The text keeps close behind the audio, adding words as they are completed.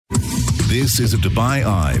This is a Dubai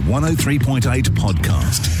Eye 103.8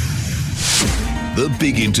 podcast. The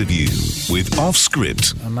Big Interview with Off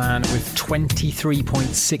Script. A man with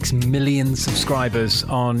 23.6 million subscribers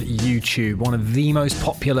on YouTube, one of the most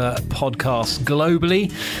popular podcasts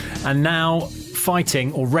globally, and now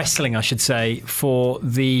fighting, or wrestling I should say, for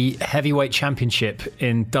the heavyweight championship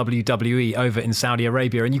in WWE over in Saudi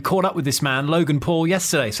Arabia. And you caught up with this man, Logan Paul,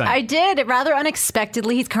 yesterday, Sam. I did, rather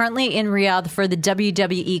unexpectedly. He's currently in Riyadh for the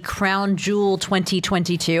WWE Crown Jewel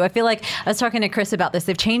 2022. I feel like I was talking to Chris about this.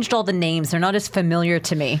 They've changed all the names. They're not as familiar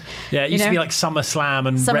to me. Yeah, it used to be like SummerSlam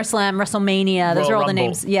and WrestleMania. Those Royal are all Rumble. the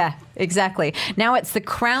names. Yeah, exactly. Now it's the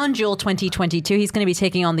Crown Jewel 2022. He's going to be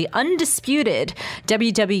taking on the undisputed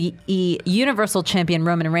WWE Universal Champion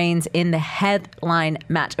Roman Reigns in the headline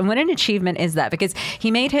match. And what an achievement is that? Because he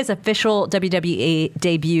made his official WWE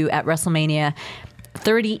debut at WrestleMania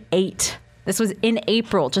 38. This was in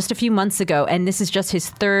April, just a few months ago, and this is just his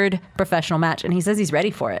third professional match, and he says he's ready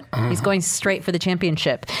for it. He's going straight for the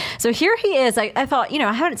championship. So here he is. I thought,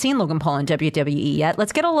 I haven't seen Logan Paul in WWE yet.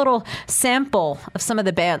 Let's get a little sample of some of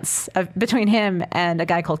the bands between him and a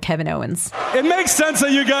guy called Kevin Owens. It makes sense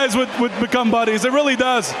that you guys would become buddies. It really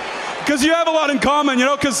does. Because you have a lot in common,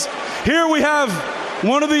 because here we have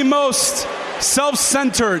one of the most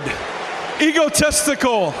self-centered,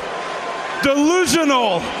 egotistical,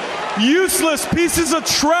 delusional, useless pieces of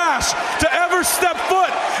trash to ever step foot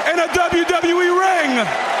in a WWE ring.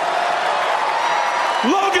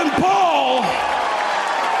 Logan Paul,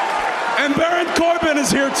 and Baron Corbin is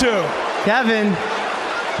here too. Kevin,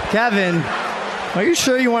 are you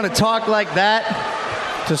sure you want to talk like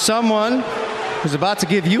that to someone who's about to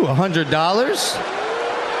give you $100?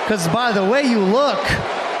 Because by the way you look,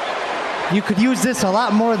 you could use this a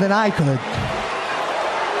lot more than I could.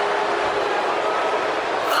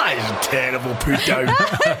 That is terrible put down.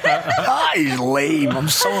 That is lame. I'm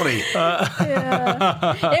sorry.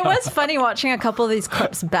 Yeah. It was funny watching a couple of these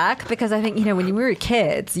clips back because I think, when we were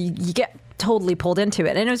kids, you get totally pulled into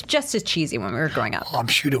it. And it was just as cheesy when we were growing up. I'm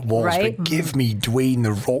sure it was, right? But give me Dwayne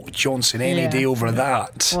 "The Rock" Johnson any day over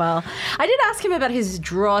that. Well, I did ask him about his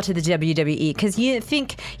draw to the WWE because you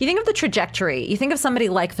think of the trajectory. You think of somebody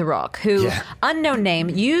like The Rock, who, unknown name,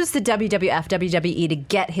 used the WWF, WWE to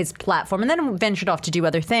get his platform and then ventured off to do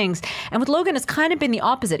other things. And with Logan, it's kind of been the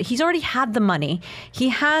opposite. He's already had the money. He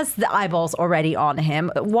has the eyeballs already on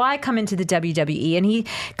him. Why come into the WWE? And he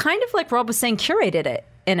kind of, like Rob was saying, curated it.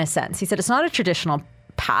 In a sense, he said, it's not a traditional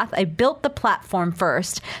path. I built the platform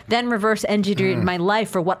first, then reverse engineered my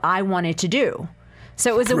life for what I wanted to do.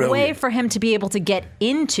 So it was a way for him to be able to get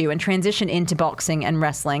into and transition into boxing and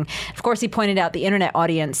wrestling. Of course, he pointed out the internet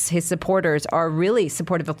audience, his supporters, are really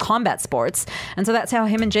supportive of combat sports. And so that's how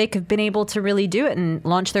him and Jake have been able to really do it and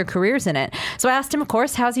launch their careers in it. So I asked him, of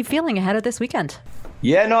course, how's he feeling ahead of this weekend?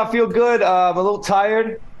 Yeah, no, I feel good. I'm a little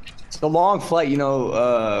tired. It's a long flight,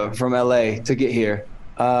 from LA to get here.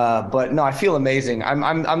 But no, I feel amazing.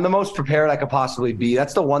 I'm the most prepared I could possibly be.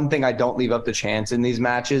 That's the one thing I don't leave up to chance in these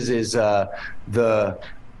matches is the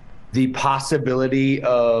possibility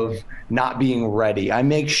of not being ready. I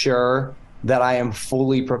make sure that I am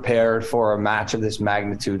fully prepared for a match of this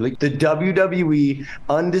magnitude. Like the WWE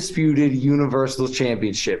Undisputed Universal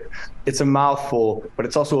Championship. It's a mouthful, but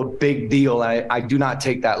it's also a big deal. And I do not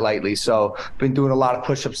take that lightly. So been doing a lot of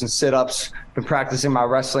push-ups and sit-ups, been practicing my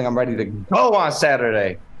wrestling. I'm ready to go on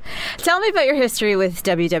Saturday. Tell me about your history with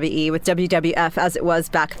WWE, with WWF as it was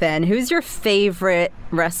back then. Who's your favorite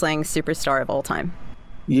wrestling superstar of all time?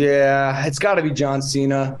 Yeah, it's got to be John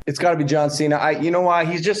Cena. You know why?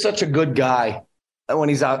 He's just such a good guy when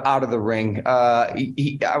he's out of the ring.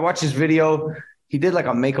 I watched his video. He did like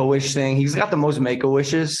a Make-A-Wish thing. He's got the most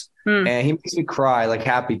Make-A-Wishes, and he makes me cry like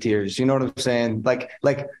happy tears. You know what I'm saying? Like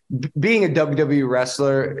being a WWE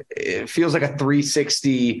wrestler, it feels like a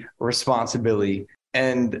 360 responsibility.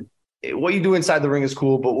 And what you do inside the ring is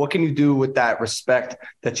cool, but what can you do with that respect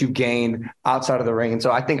that you gained outside of the ring? And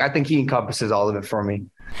so I think he encompasses all of it for me.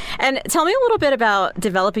 And tell me a little bit about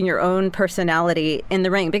developing your own personality in the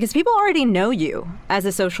ring, because people already know you as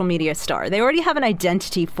a social media star. They already have an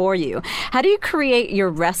identity for you. How do you create your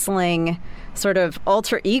wrestling sort of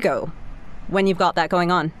alter ego when you've got that going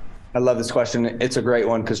on? I love this question. It's a great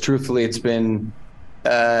one because truthfully, it's been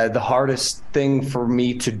the hardest thing for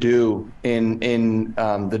me to do in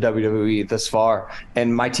the WWE thus far.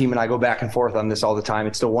 And my team and I go back and forth on this all the time.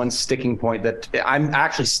 It's the one sticking point that I'm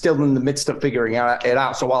actually still in the midst of figuring it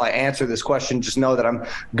out. So while I answer this question, just know that I'm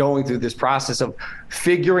going through this process of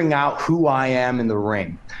figuring out who I am in the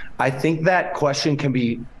ring. I think that question can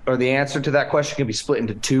be, or the answer to that question can be split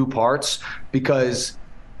into two parts, because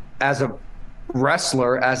as a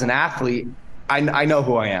wrestler, as an athlete, I know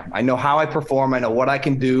who I am. I know how I perform. I know what I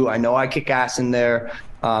can do. I know I kick ass in there.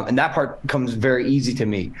 And that part comes very easy to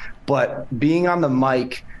me. But being on the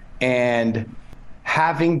mic and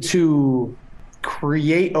having to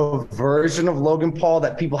create a version of Logan Paul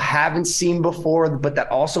that people haven't seen before, but that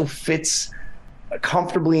also fits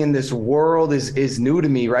comfortably in this world is new to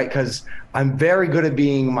me, right? Because I'm very good at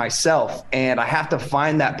being myself, and I have to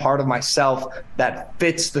find that part of myself that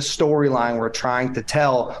fits the storyline we're trying to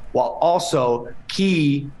tell, while also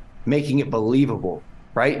making it believable,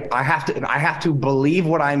 right? I have to believe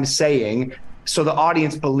what I'm saying, so the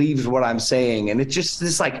audience believes what I'm saying, and it's just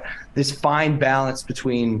this fine balance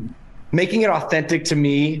between making it authentic to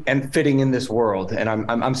me and fitting in this world, and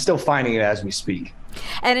I'm still finding it as we speak.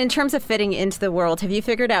 And in terms of fitting into the world, have you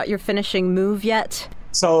figured out your finishing move yet?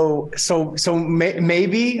 So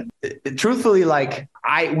maybe, truthfully,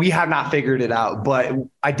 we have not figured it out, but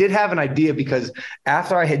I did have an idea, because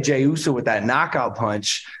after I hit Jey Uso with that knockout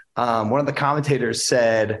punch, one of the commentators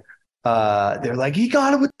said, they're like, he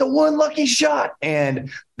got it with the one lucky shot. And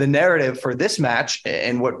the narrative for this match,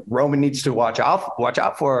 and what Roman needs to watch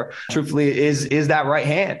out for, truthfully, is that right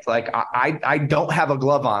hand. Like, I don't have a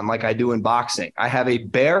glove on like I do in boxing. I have a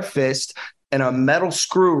bare fist and a metal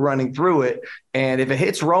screw running through it. And if it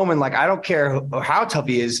hits Roman, I don't care how tough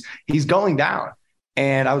he is, he's going down.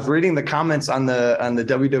 And I was reading the comments on the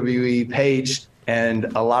WWE page, and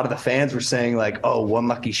a lot of the fans were saying oh, one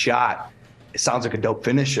lucky shot, it sounds like a dope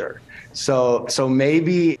finisher. So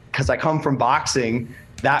maybe because I come from boxing,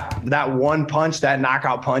 that one punch, that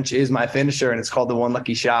knockout punch, is my finisher, and it's called the one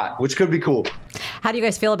lucky shot, which could be cool. How do you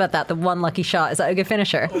guys feel about that? The one lucky shot, is that a good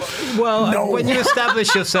finisher? Well, when you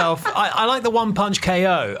establish yourself, I like the one punch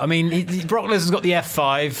KO. I mean, Brock Lesnar's got the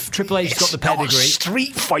F5, Triple H's got the pedigree. Not a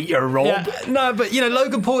street fighter, Rob. Yeah, no, but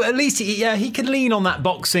Logan Paul, at least he can lean on that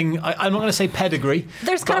boxing. I'm not going to say pedigree.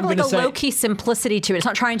 There's kind of a low-key simplicity to it. It's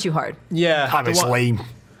not trying too hard. Yeah, it's lame.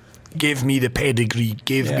 Give me the pedigree.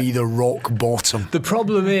 Give me the rock bottom. The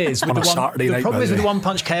problem is with with the one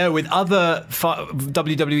punch KO with other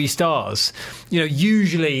WWE stars.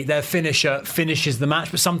 Usually their finisher finishes the match,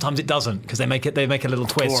 but sometimes it doesn't, because they make a little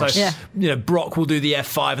twist. So Brock will do the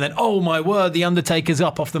F5, and then, oh my word, the Undertaker's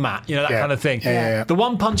up off the mat. That kind of thing. Yeah. The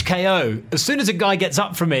one punch KO, as soon as a guy gets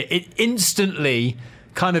up from it, it instantly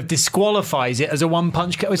kind of disqualifies it as a one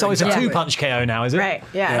punch KO. It's always a two punch KO now, is it? Right,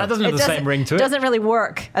 yeah. That doesn't have the same ring to it. It doesn't really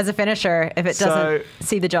work as a finisher if it doesn't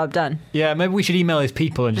see the job done. Yeah, maybe we should email his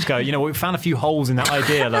people and just go, we found a few holes in that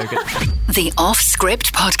idea, Logan. The Off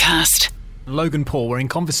Script Podcast. Logan Paul, we're in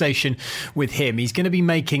conversation with him. He's going to be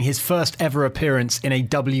making his first ever appearance in a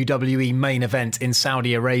WWE main event in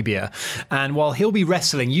Saudi Arabia. And while he'll be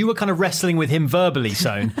wrestling, you were kind of wrestling with him verbally,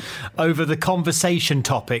 Sohn, over the conversation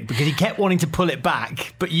topic, because he kept wanting to pull it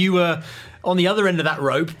back, but you were on the other end of that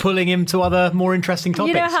rope, pulling him to other more interesting topics.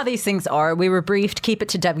 You know how these things are. We were briefed, keep it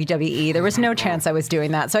to WWE. There was no chance I was doing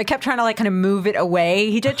that. So I kept trying to kind of move it away.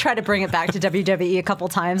 He did try to bring it back to WWE a couple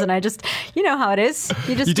times, and I just, you know how it is.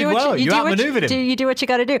 You just do what you do what you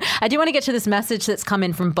got to do. I do want to get to this message that's come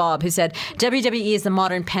in from Bob, who said, WWE is the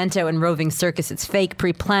modern panto and roving circus. It's fake,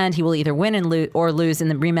 pre-planned. He will either win or lose in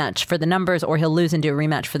the rematch for the numbers, or he'll lose and do a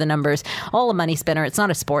rematch for the numbers. All a money spinner. It's not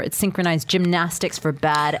a sport. It's synchronized gymnastics for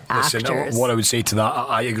bad actors. What I would say to that,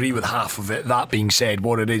 I agree with half of it. That being said,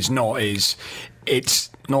 what it is not is, it's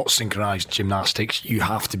not synchronized gymnastics. You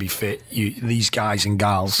have to be fit. These guys and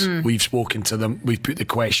gals, we've spoken to them, we've put the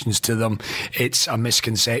questions to them. It's a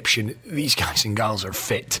misconception. These guys and gals are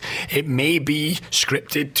fit. It may be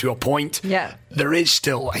scripted to a point. Yeah. There is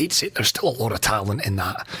still, I hate to say it, there's still a lot of talent in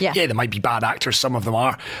that. Yeah, there might be bad actors, some of them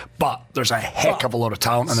are, but there's a heck of a lot of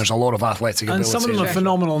talent, and there's a lot of athletic ability. And some of them are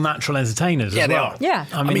phenomenal natural entertainers as well. They are. Yeah.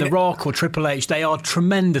 I mean, The Rock or Triple H, they are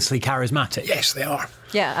tremendously charismatic. Yes, they are.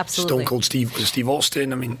 Yeah, absolutely. Stone Cold Steve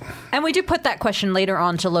Austin, And we do put that question later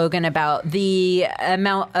on to Logan about the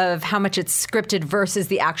amount of how much it's scripted versus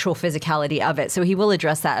the actual physicality of it. So he will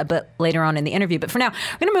address that a bit later on in the interview. But for now,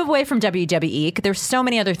 we're going to move away from WWE. There's so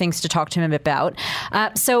many other things to talk to him about.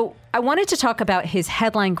 So I wanted to talk about his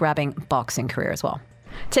headline-grabbing boxing career as well.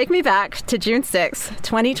 Take me back to June 6th,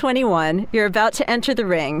 2021. You're about to enter the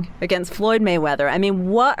ring against Floyd Mayweather. I mean,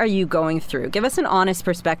 what are you going through? Give us an honest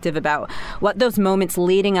perspective about what those moments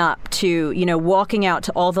leading up to, walking out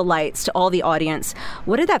to all the lights, to all the audience.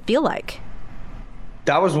 What did that feel like?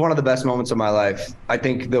 That was one of the best moments of my life. I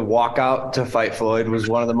think the walkout to fight Floyd was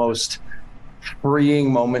one of the most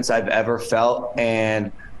freeing moments I've ever felt.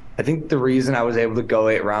 And I think the reason I was able to go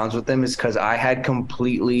 8 rounds with him is because I had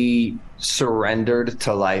completely surrendered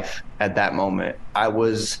to life at that moment. I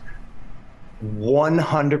was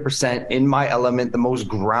 100% in my element, the most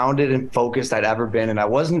grounded and focused I'd ever been. And I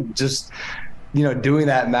wasn't just doing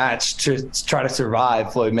that match to try to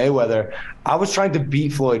survive Floyd Mayweather. I was trying to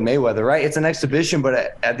beat Floyd Mayweather, right? It's an exhibition,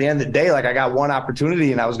 but at the end of the day, like, I got one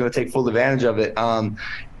opportunity and I was going to take full advantage of it.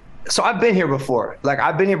 So I've been here before.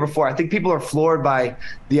 I think people are floored by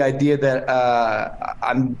the idea that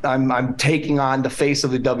I'm taking on the face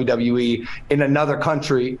of the WWE in another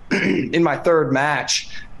country in my third match,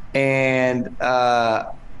 and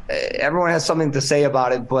everyone has something to say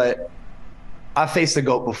about it. But I faced the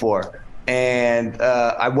GOAT before, and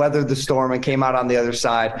I weathered the storm and came out on the other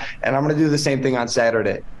side. And I'm going to do the same thing on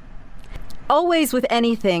Saturday. Always with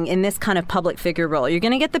anything in this kind of public figure role, you're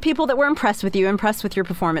going to get the people that were impressed with your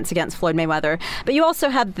performance against Floyd Mayweather. But you also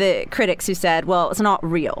have the critics who said, well, it's not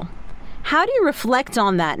real. How do you reflect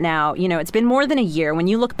on that now? It's been more than a year. When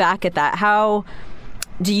you look back at that, how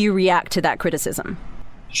do you react to that criticism?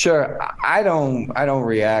 Sure. I don't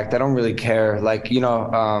react. I don't really care. Like,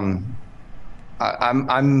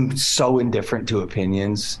 I'm so indifferent to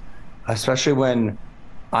opinions, especially when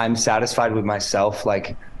I'm satisfied with myself.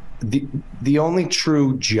 Like, the only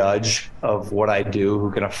true judge of what I do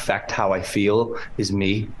who can affect how I feel is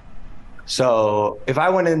me. So if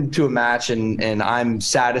I went into a match and I'm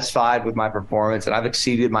satisfied with my performance and I've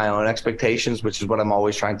exceeded my own expectations, which is what I'm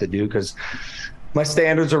always trying to do, because my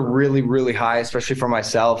standards are really, really high, especially for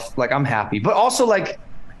myself, like, I'm happy. But also, like,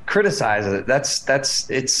 criticize it.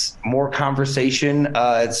 It's more conversation.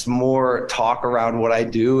 It's more talk around what I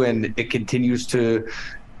do, and it continues to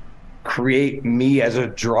create me as a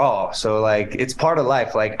draw. So, like, it's part of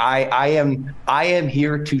life. Like, I am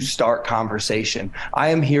here to start conversation. I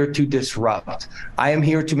am here to disrupt. I am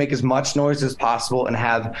here to make as much noise as possible and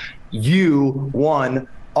have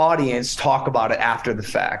audience talk about it after the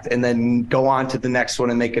fact, and then go on to the next one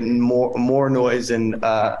and make more noise and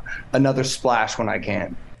another splash when I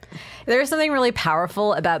can. There is something really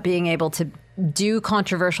powerful about being able to do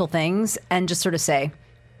controversial things and just sort of say,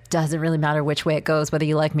 doesn't really matter which way it goes, whether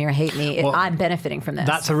you like me or hate me. Well, I'm benefiting from this.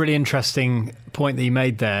 That's a really interesting point that you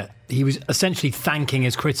made there. He was essentially thanking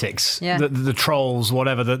his critics, the trolls,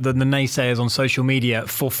 whatever, the naysayers on social media,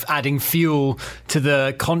 for adding fuel to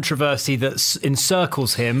the controversy that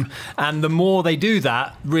encircles him. And the more they do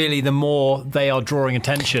that, really, the more they are drawing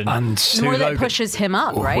attention. And the more that pushes him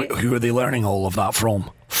up, right? Who are they learning all of that from?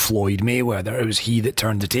 Floyd Mayweather. It was he that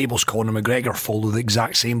turned the tables. Conor McGregor followed the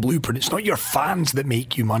exact same blueprint. It's not your fans that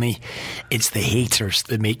make you money. It's the haters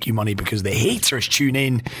that make you money, because the haters tune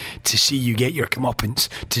in to see you get your comeuppance,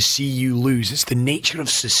 to see you lose. It's the nature of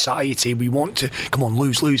society. We want to, come on,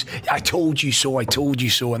 lose. I told you so.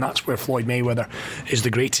 And that's where Floyd Mayweather is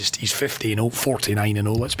the greatest. He's 50-0,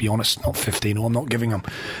 49-0. Let's be honest, not 50-0. I'm not giving him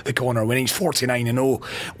the Conor winning. He's 49-0.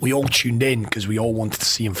 We all tuned in because we all wanted to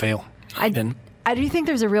see him fail. I do think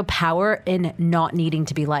there's a real power in not needing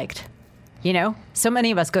to be liked. So many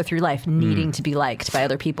of us go through life needing to be liked by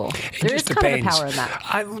other people. There is kind of a power in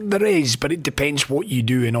that. There is, but it depends what you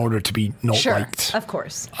do in order to be not liked. Of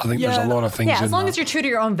course. I think there's a lot of things in that. Yeah, as long as you're true to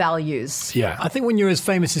your own values. Yeah. I think when you're as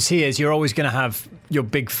famous as he is, you're always going to have your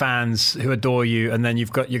big fans who adore you, and then you're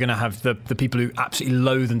going to have the people who absolutely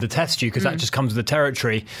loathe and detest you, because that just comes with the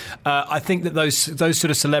territory. I think that those sort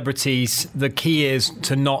of celebrities, the key is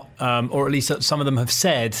to not, or at least some of them have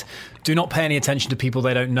said, do not pay any attention to people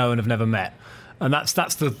they don't know and have never met. And that's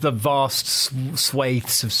the vast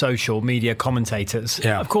swathes of social media commentators.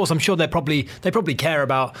 Yeah. Of course, I'm sure they probably care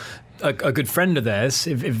about a good friend of theirs.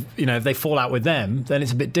 If they fall out with them, then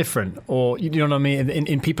it's a bit different. Or you know what I mean,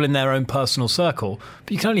 in people in their own personal circle.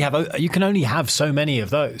 But you can only have so many of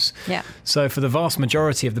those. Yeah. So for the vast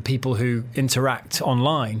majority of the people who interact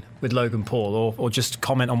online with Logan Paul or just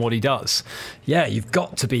comment on what he does, you've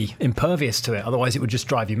got to be impervious to it. Otherwise, it would just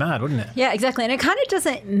drive you mad, wouldn't it? Yeah, exactly. And it kind of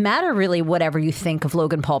doesn't matter really whatever you think of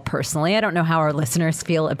Logan Paul personally. I don't know how our listeners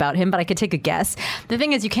feel about him, but I could take a guess. The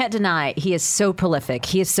thing is, you can't deny he is so prolific.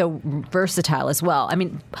 He is so versatile as well. I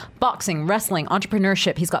mean, boxing, wrestling,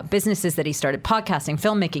 entrepreneurship. He's got businesses that he started, podcasting,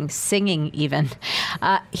 filmmaking, singing even.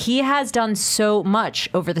 He has done so much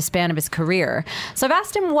over the span of his career. So I've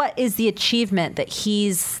asked him what is the achievement that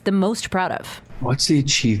he's the most proud of. What's the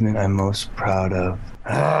achievement I'm most proud of?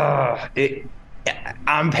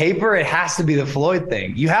 On paper, it has to be the Floyd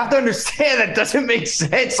thing. You have to understand that doesn't make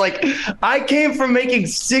sense. Like, I came from making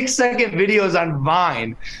 6-second videos on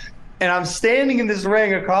Vine, and I'm standing in this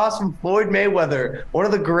ring across from Floyd Mayweather, one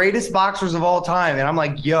of the greatest boxers of all time. And I'm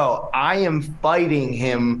like, yo, I am fighting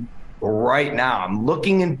him right now. I'm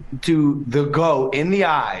looking into the GOAT in the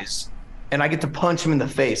eyes, and I get to punch him in the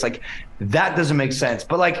face. Like, that doesn't make sense.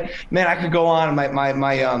 But, like, man, I could go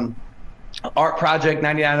on. art project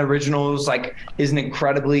 99 Originals like is an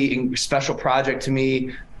incredibly special project to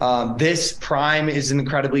me. This Prime is an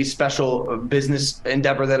incredibly special business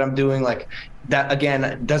endeavor that I'm doing. Like that,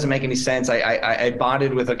 again, doesn't make any sense. I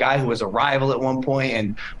bonded with a guy who was a rival at one point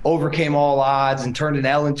and overcame all odds and turned an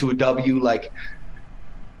L into a W. Like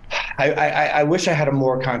I wish I had a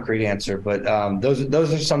more concrete answer, but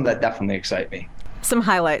those are some that definitely excite me. Some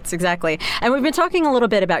highlights, exactly. And we've been talking a little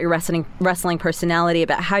bit about your wrestling personality,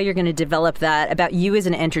 about how you're going to develop that, about you as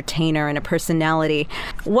an entertainer and a personality.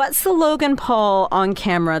 What's the Logan Paul on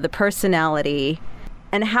camera, the personality,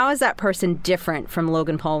 and how is that person different from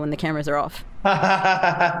Logan Paul when the cameras are off?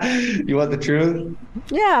 You want the truth?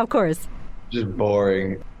 Yeah, of course. Just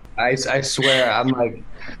boring. I swear,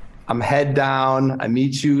 I'm head down. I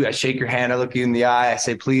meet you. I shake your hand. I look you in the eye. I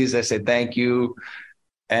say, please. I say, thank you.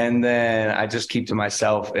 And then I just keep to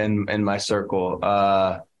myself in my circle.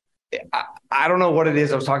 I don't know what it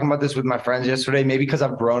is. I was talking about this with my friends yesterday, maybe because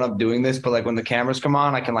I've grown up doing this, but like when the cameras come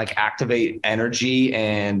on, I can like activate energy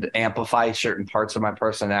and amplify certain parts of my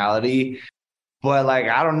personality. But like,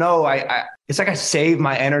 I don't know. It's like I save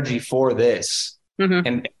my energy for this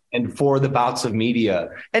and for the bouts of media.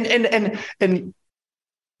 And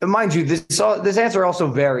mind you, this answer also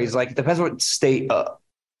varies. Like it depends what state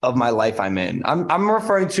of my life I'm in. I'm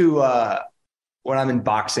referring to when I'm in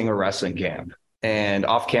boxing or wrestling camp, and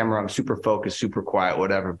off camera, I'm super focused, super quiet,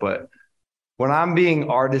 whatever. But when I'm being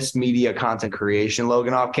artist, media, content creation,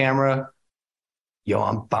 Logan, off camera, yo,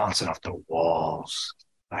 I'm bouncing off the walls.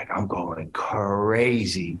 Like I'm going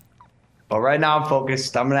crazy. But right now I'm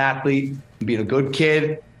focused. I'm an athlete, I'm being a good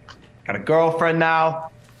kid, got a girlfriend now,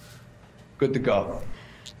 good to go.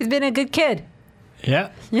 He's been a good kid.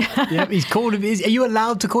 Yeah. He's called. Are you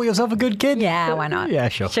allowed to call yourself a good kid? Yeah, why not? Yeah,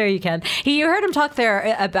 sure. Sure you can. You heard him talk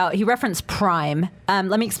there about, he referenced Prime.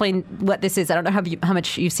 Let me explain what this is. I don't know how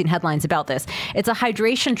much you've seen headlines about this. It's a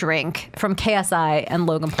hydration drink from KSI and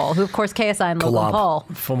Logan Paul, who of course KSI and Logan Paul.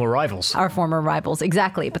 Former rivals. Are former rivals,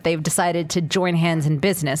 exactly. But they've decided to join hands in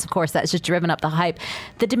business. Of course, that's just driven up the hype.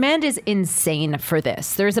 The demand is insane for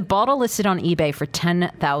this. There's a bottle listed on eBay for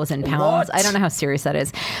 £10,000. I don't know how serious that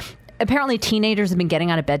is. Apparently, teenagers have been getting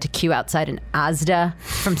out of bed to queue outside an Asda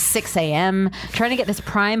from 6 a.m. trying to get this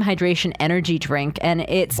Prime Hydration energy drink. And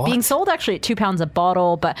it's being sold actually at £2 a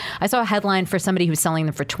bottle. But I saw a headline for somebody who's selling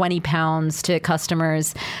them for £20 to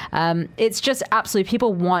customers. It's just absolutely,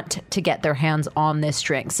 people want to get their hands on this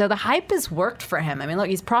drink. So the hype has worked for him. I mean, look,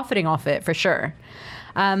 he's profiting off it for sure.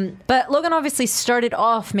 But Logan obviously started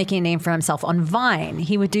off making a name for himself on Vine.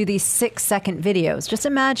 He would do these 6-second videos. Just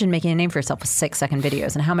imagine making a name for yourself with 6-second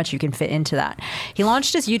videos and how much you can fit into that. He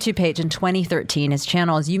launched his YouTube page in 2013. His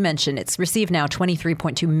channel, as you mentioned, it's received now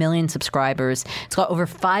 23.2 million subscribers. It's got over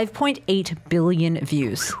 5.8 billion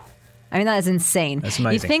views. I mean, that is insane. That's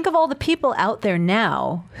amazing. You think of all the people out there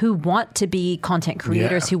now who want to be content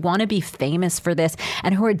creators, who want to be famous for this,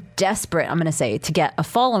 and who are desperate, I'm going to say, to get a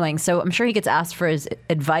following. So I'm sure he gets asked for his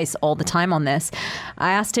advice all the time on this.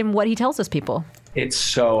 I asked him what he tells those people. It's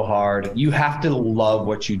so hard. You have to love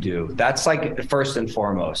what you do. That's like first and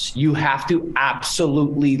foremost. You have to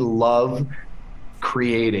absolutely love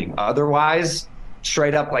creating. Otherwise,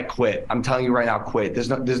 straight up like quit. I'm telling you right now, quit. There's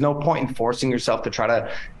no point in forcing yourself to try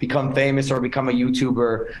to become famous or become a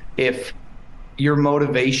YouTuber if your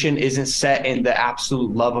motivation isn't set in the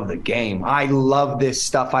absolute love of the game. I love this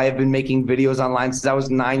stuff. I have been making videos online since I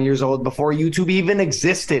was 9 years old, before YouTube even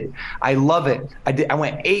existed. I love it. I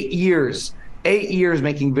went 8 years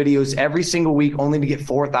making videos every single week, only to get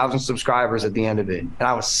 4,000 subscribers at the end of it. And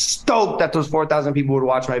I was stoked that those 4,000 people would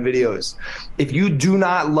watch my videos. If you do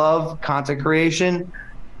not love content creation,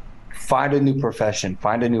 find a new profession,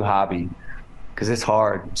 find a new hobby, because it's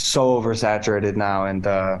hard. It's so oversaturated now. And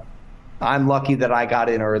I'm lucky that I got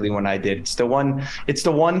in early when I did. It's the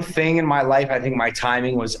one thing in my life, I think my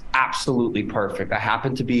timing was absolutely perfect. I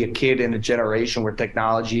happened to be a kid in a generation where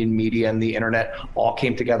technology and media and the internet all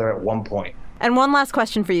came together at one point. And one last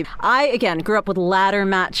question for you. I, again, grew up with ladder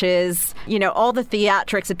matches, all the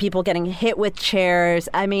theatrics of people getting hit with chairs.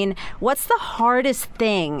 I mean, what's the hardest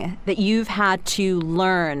thing that you've had to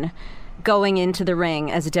learn going into the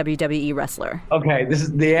ring as a WWE wrestler? Okay,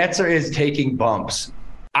 the answer is taking bumps.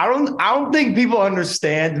 I don't think people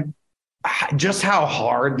understand just how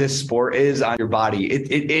hard this sport is on your body.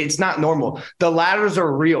 It's not normal. The ladders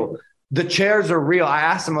are real. The chairs are real. I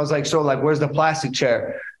asked them, I was like, so like, where's the plastic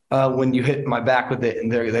chair? When you hit my back with it,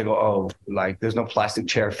 and they go, oh, like there's no plastic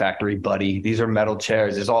chair factory, buddy. These are metal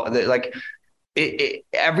chairs. It's all like,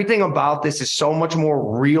 everything about this is so much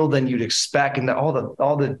more real than you'd expect, and all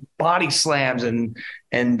the body slams and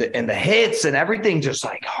the hits and everything just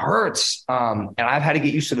like hurts. And I've had to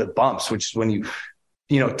get used to the bumps, which is when you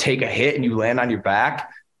take a hit and you land on your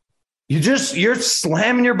back, you're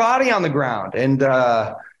slamming your body on the ground, and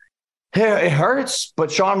it hurts.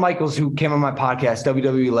 But Shawn Michaels, who came on my podcast,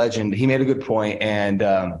 WWE legend, he made a good point, and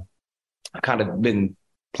I've kind of been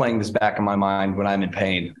playing this back in my mind when I'm in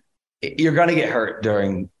pain. You're going to get hurt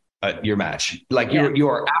during your match. Like you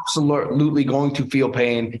are absolutely going to feel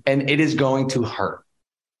pain, and it is going to hurt.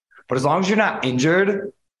 But as long as you're not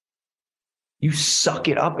injured, you suck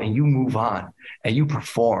it up and you move on and you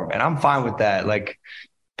perform. And I'm fine with that. Like,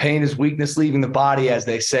 pain is weakness leaving the body, as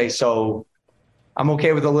they say. So I'm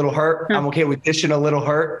okay with a little hurt. I'm okay with dishing a little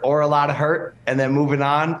hurt or a lot of hurt and then moving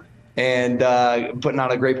on and putting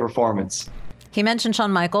on a great performance. He mentioned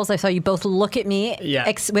Shawn Michaels. I saw you both look at me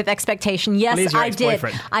with expectation. Yes, I did.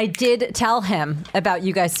 I did tell him about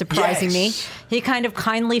you guys surprising me. He kind of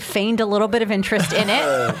kindly feigned a little bit of interest in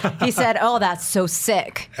it. He said, "Oh, that's so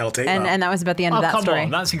sick." I'll take that. And that was about the end of that story. Come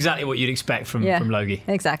on, that's exactly what you'd expect from Logie.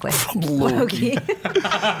 Exactly. From Logie.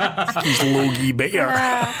 He's Logie Bear.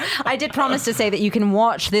 I did promise to say that you can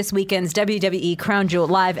watch this weekend's WWE Crown Jewel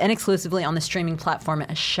live and exclusively on the streaming platform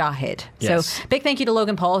Shahid. Yes. So big thank you to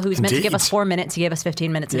Logan Paul, who's meant to give us 4 minutes. He gave us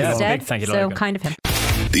 15 minutes instead. Big thank you to so Logan. Kind of him.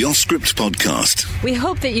 The Off Script Podcast. We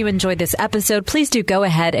hope that you enjoyed this episode. Please do go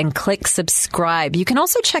ahead and click subscribe. You can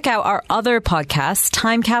also check out our other podcasts,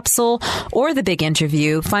 Time Capsule or The Big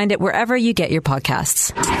Interview. Find it wherever you get your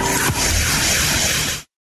podcasts.